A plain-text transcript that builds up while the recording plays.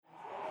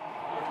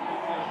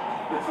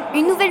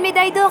Une nouvelle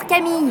médaille d'or,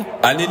 Camille.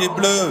 Allez les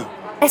Bleus!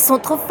 Elles sont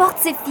trop fortes,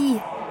 ces filles.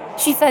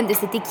 Je suis fan de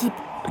cette équipe.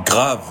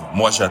 Grave,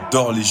 moi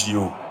j'adore les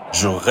JO.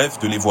 Je rêve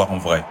de les voir en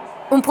vrai.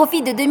 On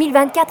profite de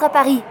 2024 à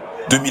Paris.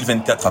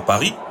 2024 à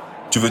Paris?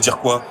 Tu veux dire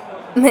quoi?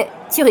 Mais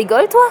tu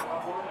rigoles, toi?